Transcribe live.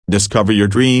Discover your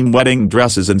dream wedding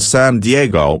dresses in San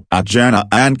Diego at Jana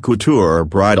and Couture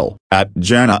Bridal. At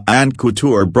Jana and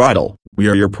Couture Bridal, we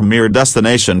are your premier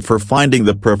destination for finding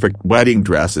the perfect wedding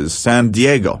dresses. San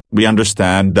Diego. We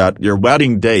understand that your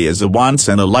wedding day is a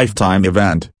once-in-a-lifetime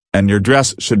event, and your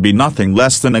dress should be nothing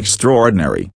less than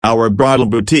extraordinary. Our bridal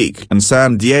boutique in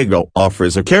San Diego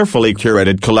offers a carefully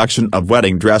curated collection of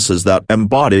wedding dresses that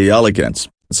embody elegance,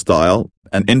 style,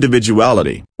 and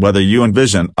individuality. Whether you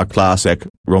envision a classic,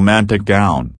 romantic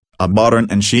gown, a modern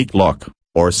and chic look,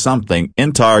 or something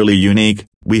entirely unique,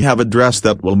 we have a dress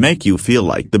that will make you feel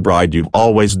like the bride you've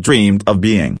always dreamed of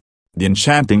being. The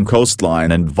enchanting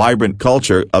coastline and vibrant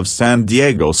culture of San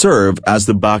Diego serve as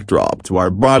the backdrop to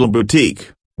our bridal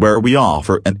boutique, where we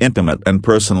offer an intimate and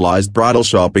personalized bridal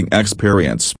shopping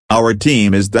experience. Our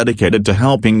team is dedicated to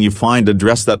helping you find a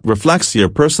dress that reflects your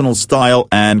personal style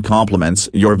and complements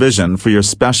your vision for your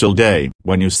special day.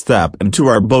 When you step into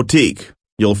our boutique,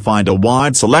 you'll find a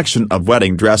wide selection of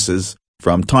wedding dresses,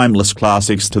 from timeless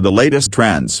classics to the latest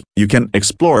trends. You can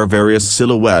explore various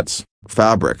silhouettes,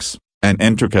 fabrics, and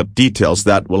intricate details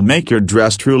that will make your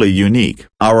dress truly unique.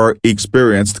 Our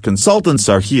experienced consultants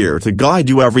are here to guide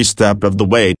you every step of the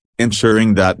way,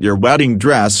 ensuring that your wedding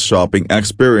dress shopping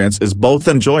experience is both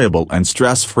enjoyable and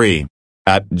stress-free.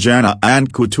 At Jana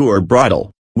and Couture Bridal,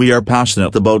 we are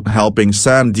passionate about helping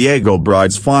San Diego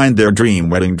brides find their dream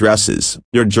wedding dresses.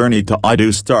 Your journey to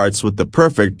I-Do starts with the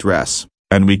perfect dress,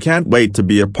 and we can't wait to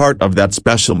be a part of that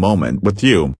special moment with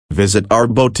you. Visit our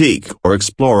boutique or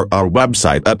explore our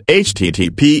website at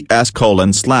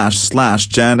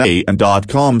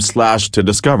https://jana.com/ to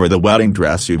discover the wedding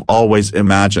dress you've always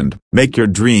imagined. Make your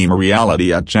dream a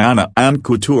reality at Jana and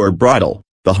Couture Bridal,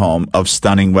 the home of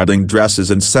stunning wedding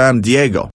dresses in San Diego.